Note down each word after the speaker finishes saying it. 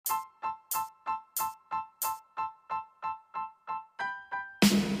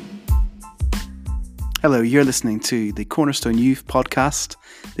Hello, you're listening to the Cornerstone Youth Podcast.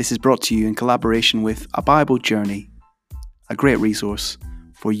 This is brought to you in collaboration with A Bible Journey, a great resource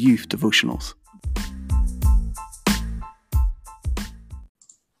for youth devotionals.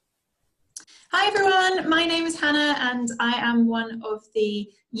 Hi everyone, my name is Hannah and I am one of the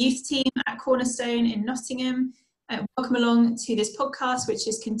youth team at Cornerstone in Nottingham. Welcome along to this podcast, which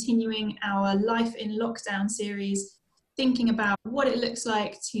is continuing our Life in Lockdown series, thinking about what it looks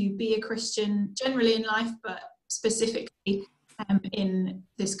like to be a Christian generally in life, but specifically in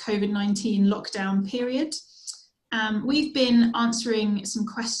this COVID-19 lockdown period. We've been answering some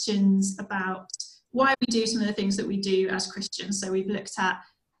questions about why we do some of the things that we do as Christians. So we've looked at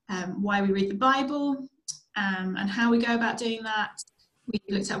why we read the Bible and how we go about doing that. We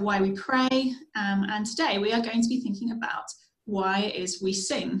looked at why we pray, and today we are going to be thinking about why it is we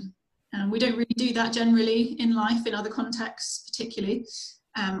sing. We don't really do that generally in life, in other contexts particularly,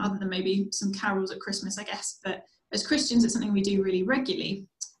 other than maybe some carols at Christmas, I guess. But as Christians, it's something we do really regularly.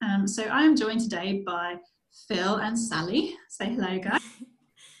 So I am joined today by Phil and Sally. Say hello, guys.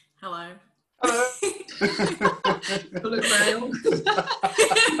 Hello. Hello. You look very old.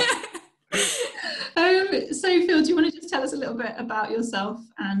 So Phil, do you want to just tell us a little bit about yourself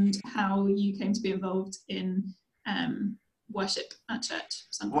and how you came to be involved in worship at church?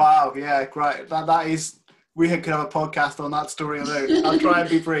 Wow, yeah, great. That is, we could have a podcast on that story alone. I'll try and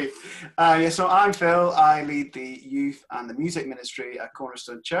be brief. So I'm Phil. I lead the youth and the music ministry at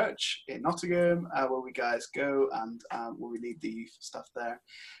Cornerstone Church in Nottingham, where we guys go and where we lead the youth stuff there.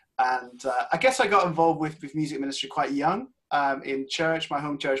 And I guess I got involved with music ministry quite young in church, my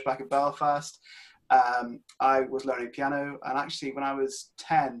home church back in Belfast. I was learning piano, and actually when I was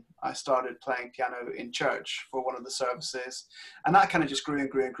 10 I started playing piano in church for one of the services, and that kind of just grew and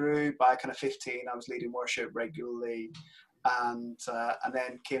grew and grew. By kind of 15 I was leading worship regularly, and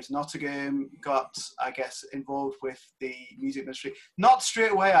then came to Nottingham, got, I guess, involved with the music ministry. Not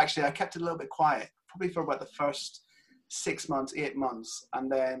straight away, actually. I kept it a little bit quiet, probably for about the first 6 months, 8 months,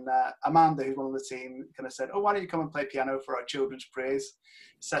 and then Amanda, who's one of the team, kind of said, "Oh, why don't you come and play piano for our children's praise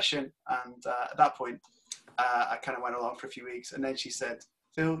session?" And at that point, I kind of went along for a few weeks, and then she said,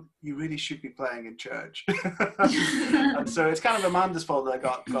 "Phil, you really should be playing in church." And so it's kind of Amanda's fault that I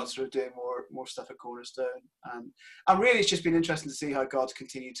got sort of doing more stuff at Cornerstone, and really it's just been interesting to see how God's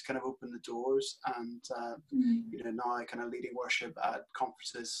continued to kind of open the doors, and now I kind of leading worship at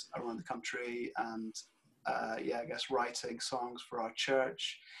conferences around the country, and I guess writing songs for our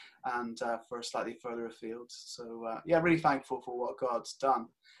church and for slightly further afield. So really thankful for what God's done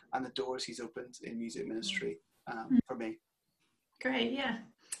and the doors he's opened in music ministry for me. Great, yeah.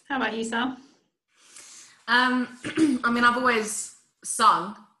 How about you, Sal? I've always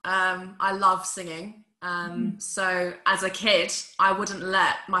sung. I love singing. So as a kid, I wouldn't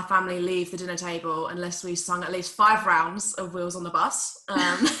let my family leave the dinner table unless we sung at least 5 rounds of Wheels on the Bus.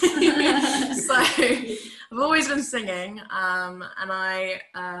 So I've always been singing. And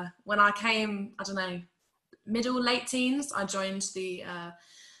when I came, late teens, I joined the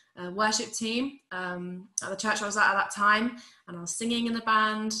worship team at the church I was at that time, and I was singing in the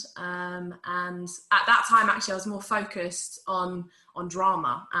band. And at that time, actually, I was more focused on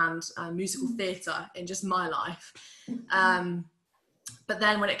drama and musical theatre in just my life. But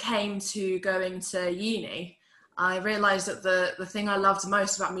then when it came to going to uni, I realised that the thing I loved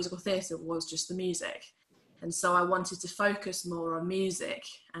most about musical theatre was just the music. And so I wanted to focus more on music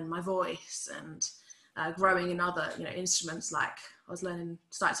and my voice, and growing in other instruments. Like I was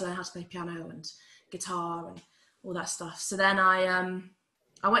starting to learn how to play piano and guitar and all that stuff. So then I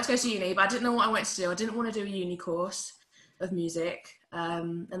went to go to uni, but I didn't know what I wanted to do. I didn't want to do a uni course of music,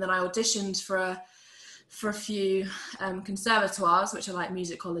 and then I auditioned for a few conservatoires, which are like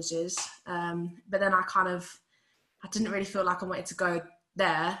music colleges, but then I didn't really feel like I wanted to go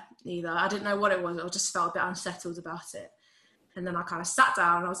there either. I didn't know what it was. I just felt a bit unsettled about it. And then I kind of sat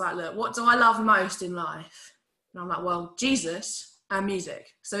down and I was like, look, what do I love most in life? And I'm like, well, Jesus and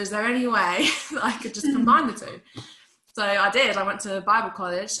music. So is there any way that I could just combine the two? So I did. I went to Bible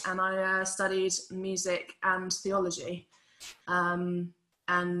college and I studied music and theology, and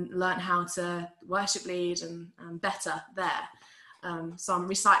learned how to worship lead and better there. So I'm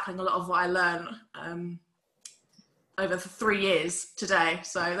recycling a lot of what I learned over 3 year today.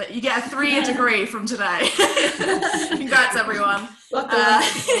 So that you get a 3-year degree from today. Congrats, everyone.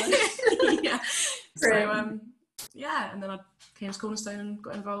 Yeah. So, and then I came to Cornerstone and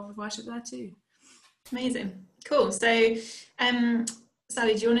got involved with worship there too. Amazing. Cool. So,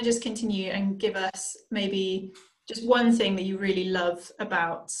 Sally, do you want to just continue and give us maybe just one thing that you really love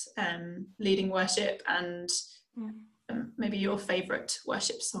about leading worship, and maybe your favourite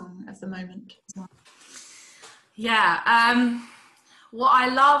worship song of the moment as well? Yeah. What I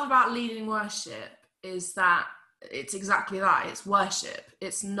love about leading worship is that it's exactly that. It's worship.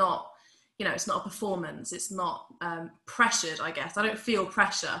 It's not, it's not a performance. It's not pressured, I guess. I don't feel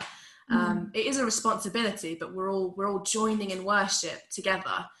pressure. It is a responsibility, but we're all joining in worship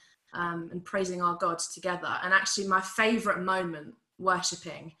together and praising our God together. And actually, my favourite moment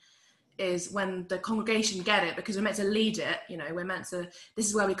worshipping is when the congregation get it, because we're meant to lead it. We're meant to. This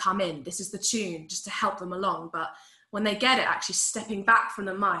is where we come in. This is the tune, just to help them along. But when they get it, actually stepping back from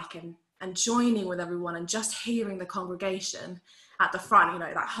the mic and joining with everyone and just hearing the congregation at the front,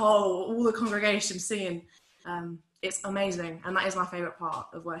 all the congregation singing, it's amazing. And that is my favourite part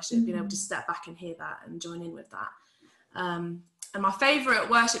of worship, being able to step back and hear that and join in with that. And my favourite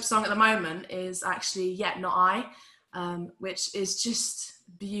worship song at the moment is actually Yet Not I, which is just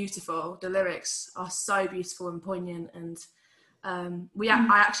beautiful. The lyrics are so beautiful and poignant. And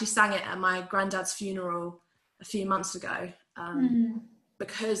I actually sang it at my granddad's funeral a few months ago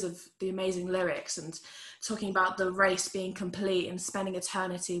because of the amazing lyrics and talking about the race being complete and spending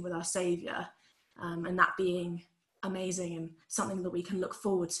eternity with our Saviour, and that being amazing and something that we can look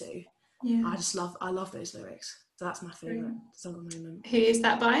forward to. I love those lyrics. So that's my favourite song at the moment. Who is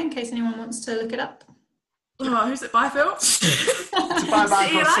that by, in case anyone wants to look it up? Oh, who's it by, Phil? It's by a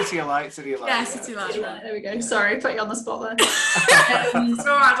band called City of Light. Yeah, City of Light. There we go. Sorry, put you on the spot there. It's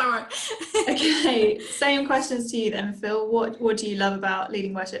all right, don't worry. Okay, same questions to you then, Phil. What do you love about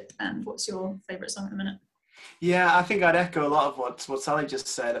leading worship, and what's your favourite song at the minute? Yeah, I think I'd echo a lot of what Sally just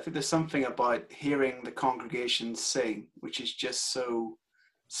said. I think there's something about hearing the congregation sing, which is just so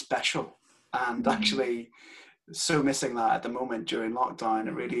special, and actually so missing that at the moment during lockdown.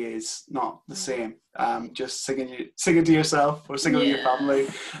 It really is not the same. Just singing to yourself or singing with your family,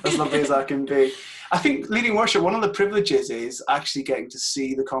 as lovely as that can be. I think leading worship, one of the privileges is actually getting to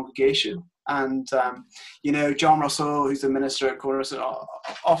see the congregation. And, John Russell, who's the minister at Cornerstone,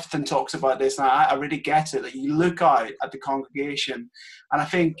 often talks about this, and I really get it, that you look out at the congregation, and I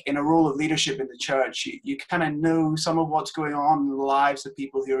think in a role of leadership in the church, you kind of know some of what's going on in the lives of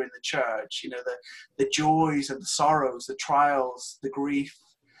people who are in the church, the joys and the sorrows, the trials, the grief,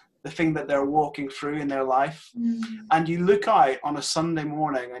 the thing that they're walking through in their life. And you look out on a Sunday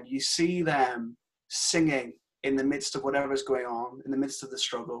morning and you see them singing in the midst of whatever's going on, in the midst of the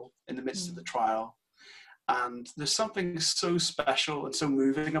struggle, in the midst of the trial. And there's something so special and so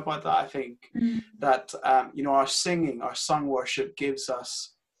moving about that, I think, that, our singing, our sung worship gives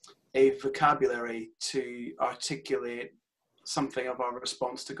us a vocabulary to articulate something of our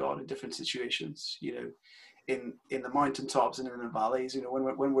response to God in different situations, in the mountaintops and in the valleys,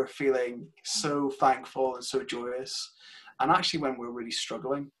 when we're feeling so thankful and so joyous, and actually when we're really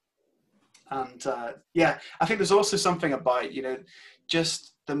struggling. And I think there's also something about,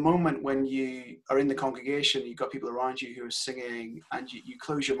 just the moment when you are in the congregation, you've got people around you who are singing, and you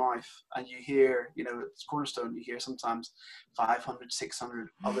close your mouth and you hear, it's Cornerstone, you hear sometimes 500, 600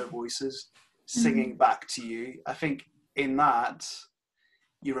 other voices singing back to you. I think in that,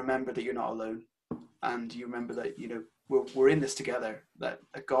 you remember that you're not alone, and you remember that, we're in this together, that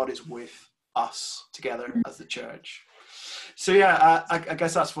God is with us together as the church. So I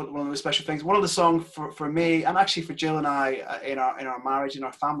guess that's one of the special things. One of the songs for me, and actually for Jill and I, in our marriage, in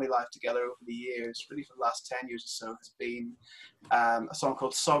our family life together over the years, really for the last 10 years or so, has been a song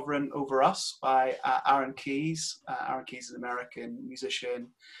called "Sovereign Over Us" by Aaron Keys. Aaron Keys is an American musician,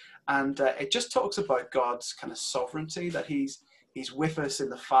 and it just talks about God's kind of sovereignty, that He's with us in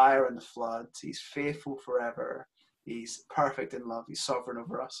the fire and the flood. He's faithful forever. He's perfect in love. He's sovereign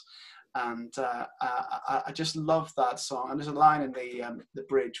over us. And I just love that song. And there's a line in the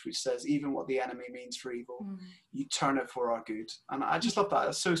bridge which says, "Even what the enemy means for evil, you turn it for our good." And I just love that.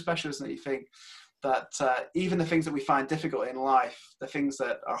 It's so special, isn't it? You think that even the things that we find difficult in life, the things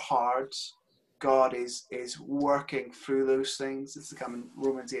that are hard, God is working through those things. It's coming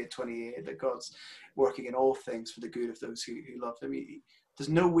Romans 8:28, that God's working in all things for the good of those who love Him. There's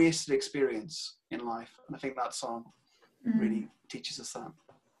no wasted experience in life. And I think that song really teaches us that.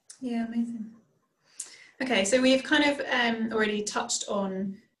 Yeah, amazing. Okay, so we've kind of already touched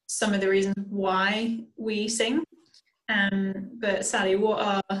on some of the reasons why we sing. But Sally,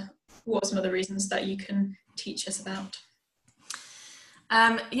 what are some of the reasons that you can teach us about?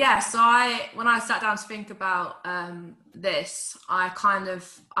 So when I sat down to think about this, I kind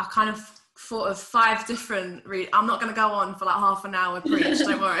of thought of 5 different I'm not going to go on for like half an hour preach,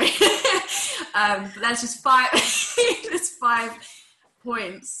 don't worry. But there's just 5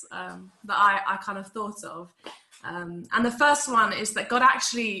 points that I kind of thought of. And the first one is that God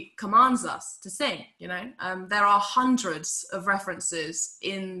actually commands us to sing, you know. There are hundreds of references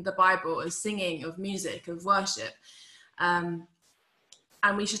in the Bible of singing, of music, of worship.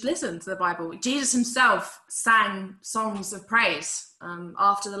 And we should listen to the Bible. Jesus himself sang songs of praise.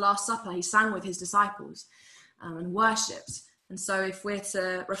 After the Last Supper, he sang with his disciples and worshipped. And so if we're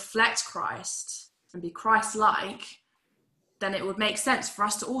to reflect Christ and be Christ-like, then it would make sense for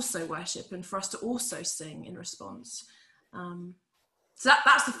us to also worship and for us to also sing in response. So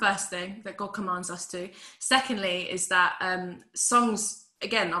that's the first thing that God commands us to. Secondly is that songs,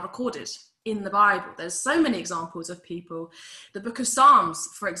 again, are recorded in the Bible. There's so many examples of people. The book of Psalms,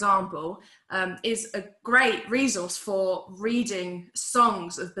 for example, is a great resource for reading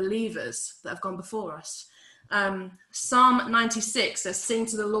songs of believers that have gone before us. Psalm 96 says, "Sing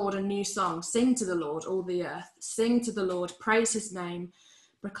to the Lord a new song. Sing to the Lord, all the earth. Sing to the Lord, praise his name.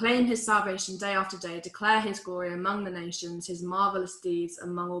 Proclaim his salvation day after day. Declare his glory among the nations, his marvelous deeds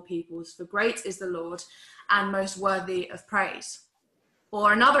among all peoples. For great is the Lord and most worthy of praise."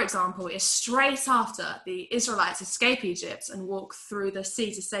 Or another example is straight after the Israelites escape Egypt and walk through the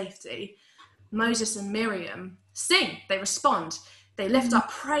sea to safety, Moses and Miriam sing, they respond. They lift up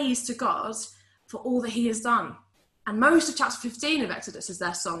praise to God for all that he has done. And most of chapter 15 of Exodus is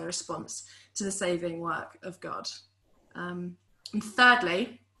their song in response to the saving work of God. And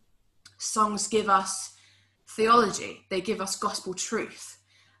thirdly, songs give us theology. They give us gospel truth.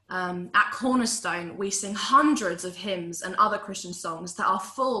 At Cornerstone, we sing hundreds of hymns and other Christian songs that are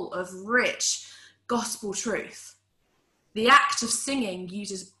full of rich gospel truth. The act of singing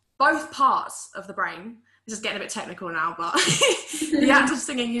uses both parts of the brain. This is getting a bit technical now, but the act of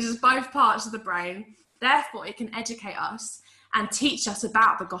singing uses both parts of the brain. Therefore, it can educate us and teach us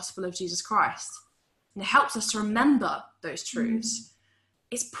about the gospel of Jesus Christ. And it helps us to remember those truths.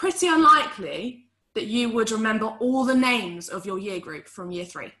 It's pretty unlikely that you would remember all the names of your year group from year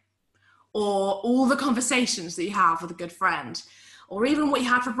 3, or all the conversations that you have with a good friend, or even what you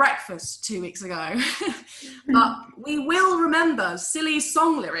had for breakfast 2 weeks ago. But we will remember silly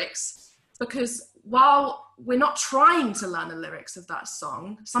song lyrics, because while we're not trying to learn the lyrics of that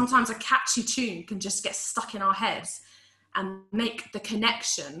song, sometimes a catchy tune can just get stuck in our heads and make the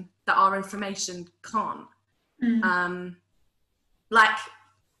connection that our information can't. Like,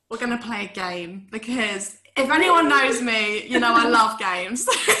 we're going to play a game, because if anyone knows me, you know I love games.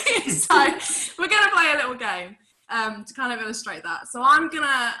 So we're going to play a little game to kind of illustrate that. So I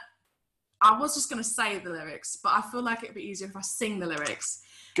was just going to say the lyrics, but I feel like it'd be easier if I sing the lyrics.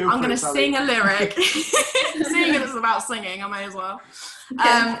 I'm going to sing a lyric. Seeing as it's about singing, I may as well.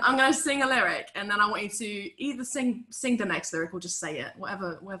 I'm going to sing a lyric, and then I want you to either sing the next lyric or just say it,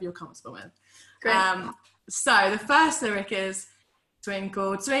 whatever you're comfortable with. Great. So the first lyric is,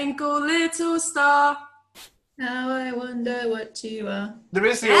 "Twinkle, twinkle, little star. How I wonder what you are." There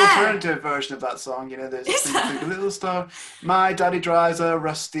is the alternative version of that song, you know, there's a little star. "My daddy drives a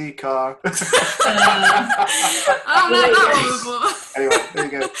rusty car." Oh no, that one before. Anyway, there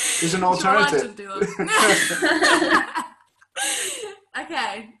you go. There's an alternative.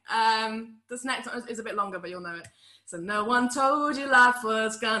 Okay, this next one is a bit longer, but you'll know it. So, "No one told you life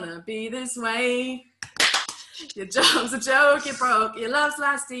was gonna be this way. Your job's a joke, you broke, your love's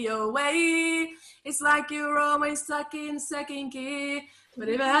lasting your way. It's like you're always stuck in second gear. But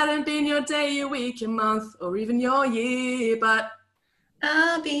if it hadn't been your day, your week, your month, or even your year, but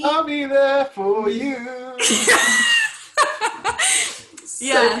I'll be there for you."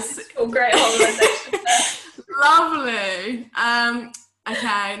 Yes. So great harmonization there. Lovely.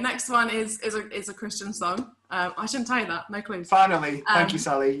 Okay, next one is a Christian song. I shouldn't tell you that, no clues. Finally, thank you,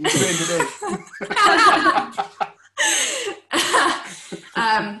 Sally. You trained it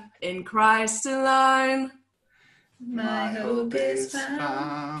in. In Christ alone, My hope is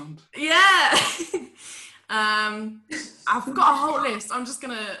found. Yeah. I've got a whole list. I'm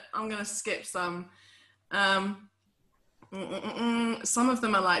gonna skip some. Some of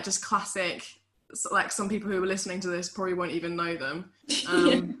them are like just classic. Like, some people who are listening to this probably won't even know them.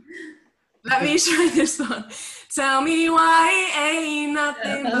 Let me try this one. Tell me why ain't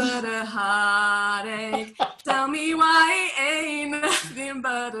nothing but a heartache. Tell me why ain't nothing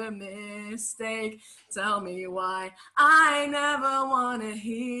but a mistake. Tell me why I never want to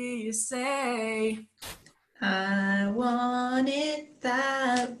hear you say, I want it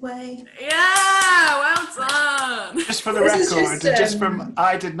that way. yeah, well done. Just for the This is record, just from,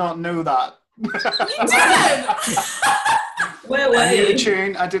 I did not know that. You did. Where were I knew the you?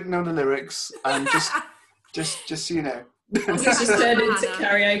 tune, I didn't know the lyrics, and just so you know. This has just turned into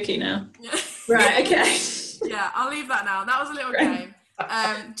karaoke now. Yeah. Right, okay. Yeah, I'll leave that now. That was a little Great. game.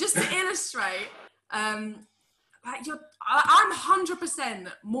 Just to illustrate, I'm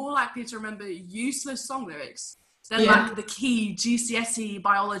 100% more likely to remember useless song lyrics than like the key GCSE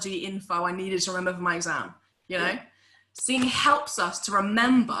biology info I needed to remember for my exam. You know, singing helps us to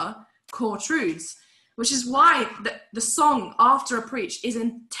remember core truths, which is why the song after a preach is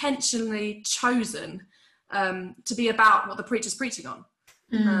intentionally chosen to be about what the preacher's preaching on.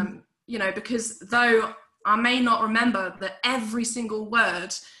 You know, because though I may not remember that every single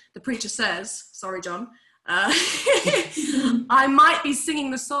word the preacher says, sorry, John, I might be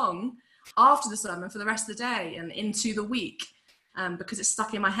singing the song after the sermon for the rest of the day and into the week because it's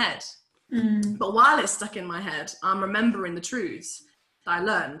stuck in my head. But while it's stuck in my head, I'm remembering the truths that I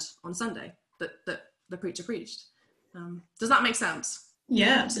learned on Sunday that the preacher preached. Does that make sense?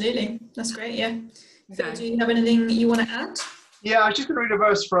 Yeah, absolutely. That's great. Yeah. Okay. Phil, do you have anything you want to add? Yeah, I was just going to read a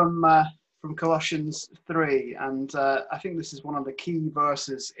verse from Colossians 3, and I think this is one of the key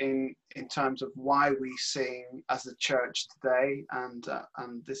verses in terms of why we sing as a church today. And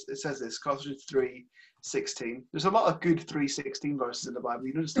this, it says this, Colossians 3:16. There's a lot of good 3:16 verses in the Bible.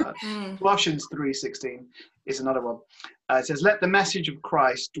 You notice that? Colossians 3:16 is another one. It says, "Let the message of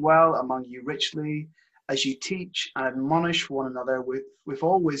Christ dwell among you richly, as you teach and admonish one another with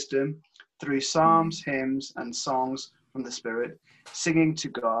all wisdom, through psalms, hymns, and songs from the Spirit, singing to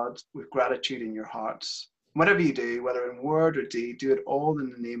God with gratitude in your hearts. Whatever you do, whether in word or deed, do it all in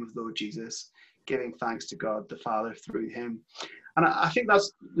the name of the Lord Jesus, giving thanks to God the Father through him." And I think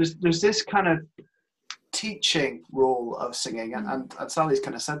there's this kind of teaching role of singing, and Sally's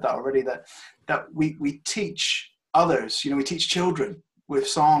kind of said that already, that we teach others. You know, we teach children with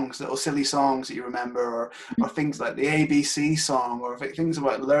songs, little silly songs that you remember, or things like the ABC song, or things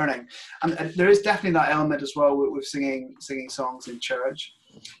about learning. And there is definitely that element as well with singing songs in church.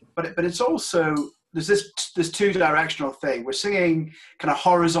 But it's also, there's two-directional thing. We're singing kind of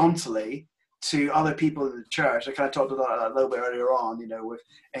horizontally to other people in the church. I kind of talked about that a little bit earlier on, you know, with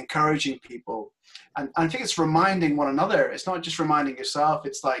encouraging people. And I think it's reminding one another. It's not just reminding yourself.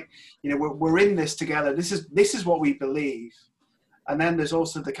 It's like, you know, we're in this together. This is what we believe. And then there's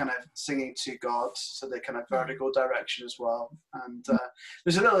also the kind of singing to God, so the kind of vertical direction as well. And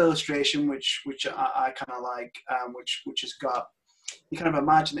there's a little illustration which I kind of like, which has got, you kind of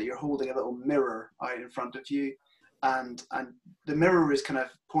imagine that you're holding a little mirror out in front of you, and the mirror is kind of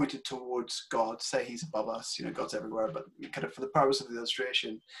pointed towards God. Say he's above us, you know, God's everywhere, but kind of for the purpose of the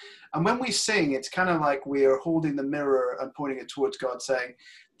illustration. And when we sing, it's kind of like we are holding the mirror and pointing it towards God, saying,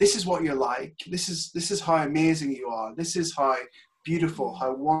 "This is what you're like. This is how amazing you are. This is how beautiful,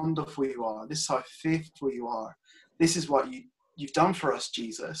 how wonderful you are. This is how faithful you are. This is what you've done for us,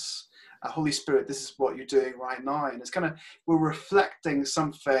 Jesus. Holy Spirit, this is what you're doing right now." And it's kind of, we're reflecting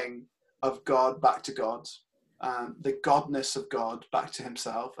something of God back to God, the godness of God back to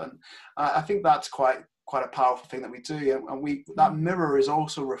himself. And I think that's quite a powerful thing that we do. And that mirror is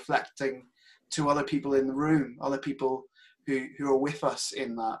also reflecting to other people in the room, other people who are with us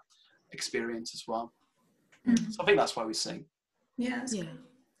in that experience as well. So I think that's why we sing. Yeah,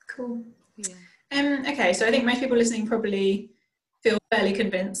 cool. Yeah. Okay, so I think most people listening probably feel fairly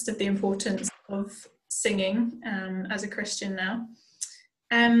convinced of the importance of singing as a Christian now.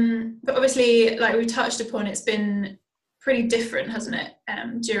 But obviously, like we touched upon, it's been pretty different, hasn't it?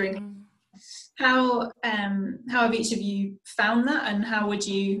 During how have each of you found that, and how would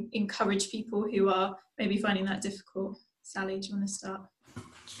you encourage people who are maybe finding that difficult? Sally, do you want to start?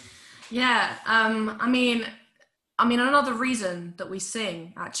 Yeah, I mean, another reason that we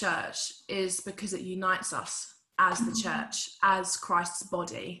sing at church is because it unites us as the church, as Christ's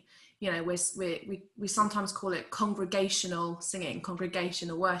body. You know, we sometimes call it congregational singing,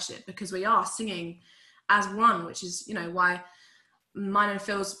 congregational worship, because we are singing as one, which is, you know, why mine and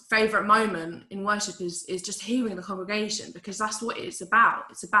Phil's favourite moment in worship is just hearing the congregation, because that's what it's about.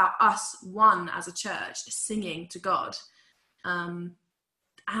 It's about us, one as a church, singing to God.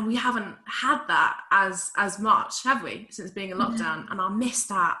 And we haven't had that as much, have we, since being in lockdown? And I miss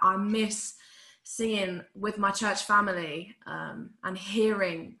that. I miss singing with my church family and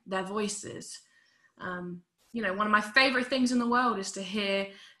hearing their voices. You know, one of my favourite things in the world is to hear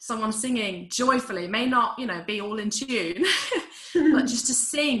someone singing joyfully. It may not, you know, be all in tune, but just to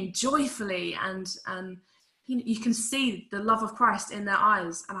sing joyfully, and you know, you can see the love of Christ in their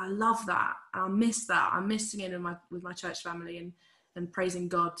eyes, and I love that. And I miss that. I miss singing with my church family and praising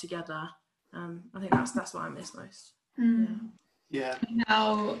God together. I think that's what I miss most. Yeah.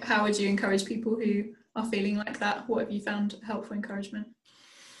 How would you encourage people who are feeling like that? What have you found helpful encouragement?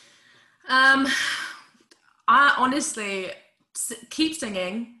 I honestly keep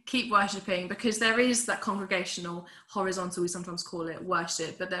singing, keep worshipping, because there is that congregational, horizontal, we sometimes call it,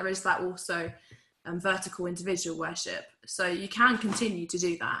 worship, but there is that also vertical individual worship. So you can continue to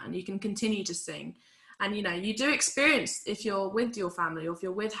do that, and you can continue to sing. And, you know, you do experience, if you're with your family or if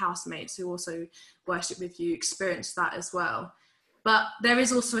you're with housemates who also worship with you, experience that as well. But there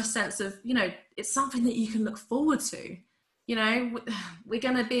is also a sense of, you know, it's something that you can look forward to. You know, we're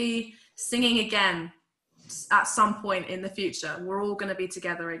going to be singing again at some point in the future. We're all going to be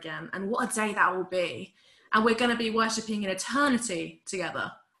together again. And what a day that will be. And we're going to be worshipping in eternity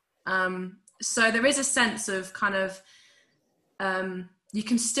together. So there is a sense of kind of, you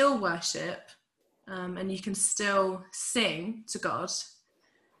can still worship, and you can still sing to God.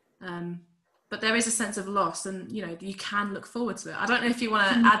 But there is a sense of loss, and, you know, you can look forward to it. I don't know if you want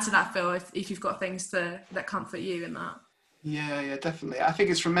to add to that, Phil, if you've got things that comfort you in that. Yeah, definitely. I think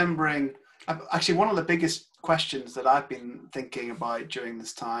it's remembering, actually, one of the biggest questions that I've been thinking about during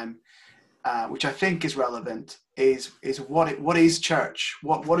this time, which I think is relevant, is what is church?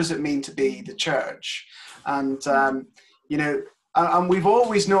 What does it mean to be the church? And, you know, and we've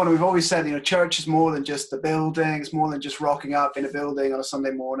always known, and we've always said, you know, church is more than just the building. It's more than just rocking up in a building on a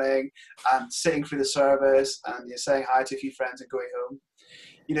Sunday morning and sitting through the service and you're saying hi to a few friends and going home.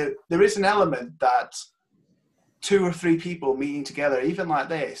 You know, there is an element that 2 or 3 people meeting together, even like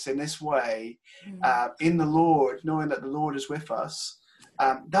this, in this way, in the Lord, knowing that the Lord is with us,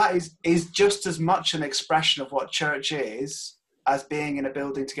 that is just as much an expression of what church is as being in a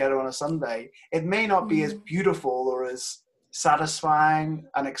building together on a Sunday. It may not be as beautiful or as satisfying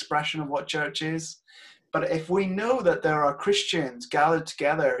an expression of what church is, but if we know that there are Christians gathered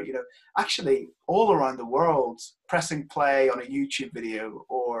together, you know, actually all around the world, pressing play on a YouTube video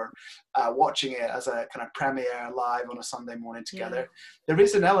or watching it as a kind of premiere live on a Sunday morning together, there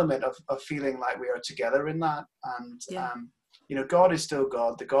is an element of feeling like we are together in that. And you know, God is still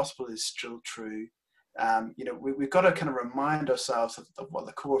God, the gospel is still true. You know, we've got to kind of remind ourselves of what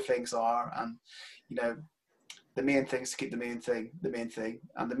the core things are, and, you know, the main thing is to keep the main thing.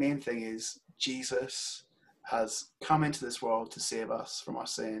 And the main thing is Jesus has come into this world to save us from our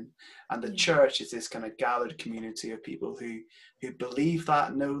sin. And the church is this kind of gathered community of people who believe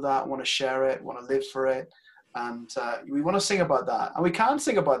that, know that, want to share it, want to live for it. And we want to sing about that. And we can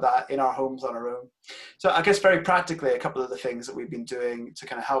sing about that in our homes on our own. So I guess very practically, a couple of the things that we've been doing to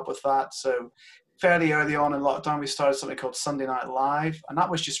kind of help with that. So fairly early on in lockdown, we started something called Sunday Night Live, and that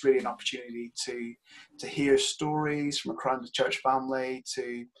was just really an opportunity to hear stories from around the church family,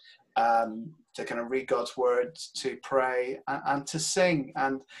 to kind of read God's word, to pray, and to sing.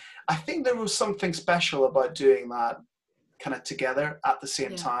 And I think there was something special about doing that kind of together at the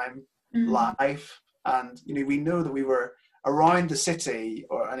same time, live. And, you know, we know that we were around the city,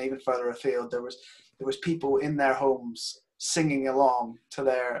 and even further afield, there was people in their homes singing along to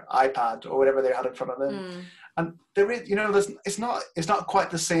their iPad or whatever they had in front of them. And there is, you know, it's not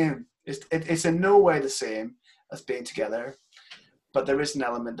quite the same. It's in no way the same as being together, but there is an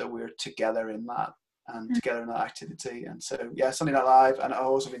element that we're together in that, and together in that activity. And so, Sunday Night Live, and I've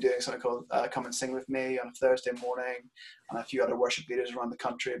also been doing something called Come and Sing With Me on a Thursday morning, and a few other worship leaders around the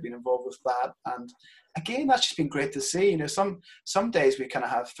country have been involved with that. And again, that's just been great to see. You know, some days we kind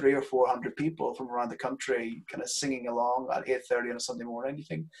of have 300 or 400 people from around the country kind of singing along at 8:30 on a Sunday morning. You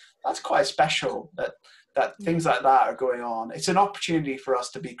think that's quite special that things like that are going on. It's an opportunity for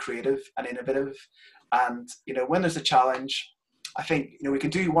us to be creative and innovative. And, you know, when there's a challenge, I think, you know, we can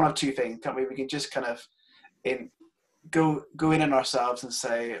do one of two things, can't we? We can just kind of go in ourselves and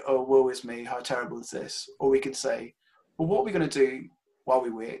say, oh, woe is me, how terrible is this? Or we can say, well, what are we going to do while we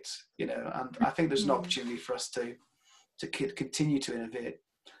wait? You know, and I think there's an opportunity for us to continue to innovate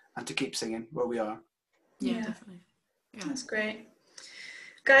and to keep singing where we are. Yeah, definitely. Yeah. That's great.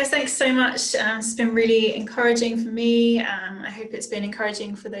 Guys, thanks so much. It's been really encouraging for me. I hope it's been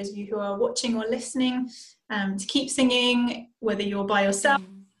encouraging for those of you who are watching or listening, to keep singing, whether you're by yourself,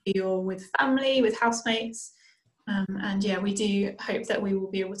 you're with family, with housemates. And we do hope that we will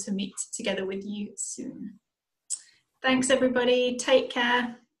be able to meet together with you soon. Thanks, everybody. Take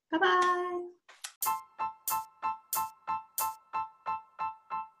care. Bye-bye.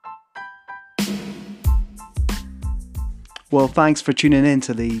 Well, thanks for tuning in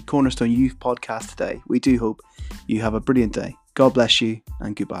to the Cornerstone Youth Podcast today. We do hope you have a brilliant day. God bless you,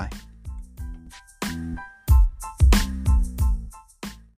 and goodbye.